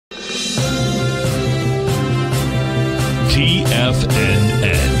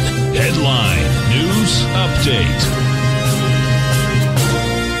TFNN. Headline News Update.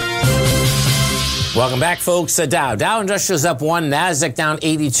 Welcome back, folks. Dow Industrials up 1, NASDAQ down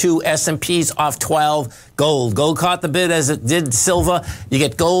 82, S&P's off 12. Gold caught the bid as it did silver. You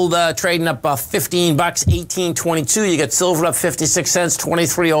get gold trading up $15, 18.22. You get silver up 56 cents,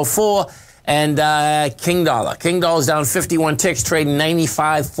 23.04. And King Dollar's down 51 ticks, trading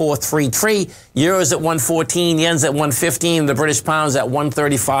 95.433. Euros at 114, yen's at 115. The British pound's at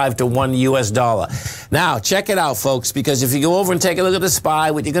 135 to $1 US. Now, check it out, folks, because if you go over and take a look at the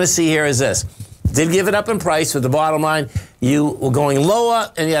SPY, what you're going to see here is this. Did give it up in price, but the bottom line, you were going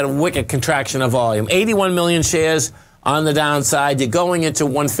lower and you had a wicked contraction of volume. 81 million shares on the downside. You're going into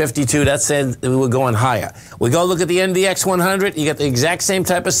 152. That said we were going higher. We go look at the NDX 100. You get the exact same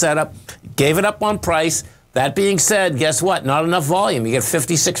type of setup. Gave it up on price. That being said, guess what? Not enough volume. You get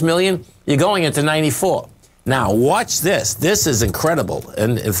 56 million. You're going into 94. Now, watch this. This is incredible.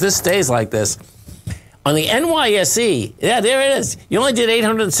 And if this stays like this, on the NYSE, yeah, there it is. You only did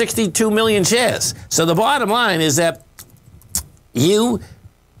 862 million shares. So the bottom line is that you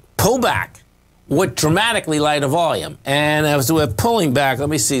pull back with dramatically lighter volume. And as we're pulling back, let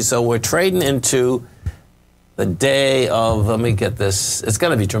me see. So we're trading into the day of, let me get this. It's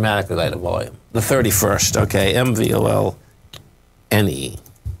going to be dramatically lighter volume. The 31st, okay, MVOLNE.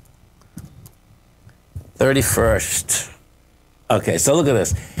 31st. Okay, so look at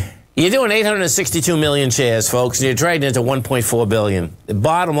this. You're doing 862 million shares, folks, and you're trading into 1.4 billion. The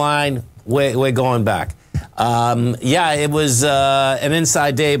bottom line, we're going back. Yeah, it was an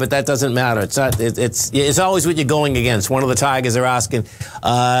inside day, but that doesn't matter. It's not. It's always what you're going against. One of the Tigers are asking,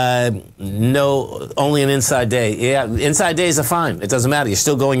 no, only an inside day. Yeah, inside days are fine. It doesn't matter. You're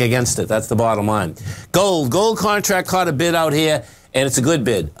still going against it. That's the bottom line. Gold contract caught a bid out here. And it's a good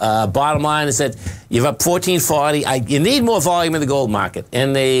bid. Bottom line is that you've up 1440. You need more volume in the gold market.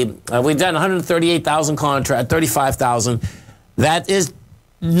 And we've done 138,000 contract, 35,000. That is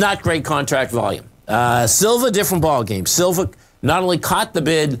not great contract volume. Silver, different ball game. Silver not only caught the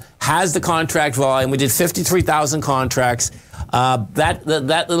bid, has the contract volume. We did 53,000 contracts.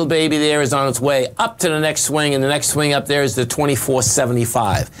 That little baby there is on its way up to the next swing, and the next swing up there is the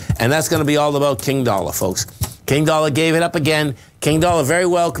 2475. And that's going to be all about King Dollar, folks. King Dollar gave it up again. King Dollar very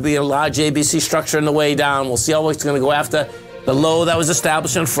well could be a large ABC structure on the way down. We'll see how it's going to go after the low that was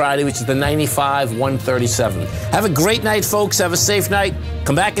established on Friday, which is the 95,137. Have a great night, folks. Have a safe night.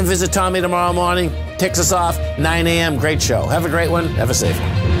 Come back and visit Tommy tomorrow morning. Kicks us off 9 a.m. Great show. Have a great one. Have a safe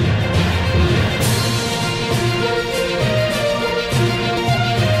one.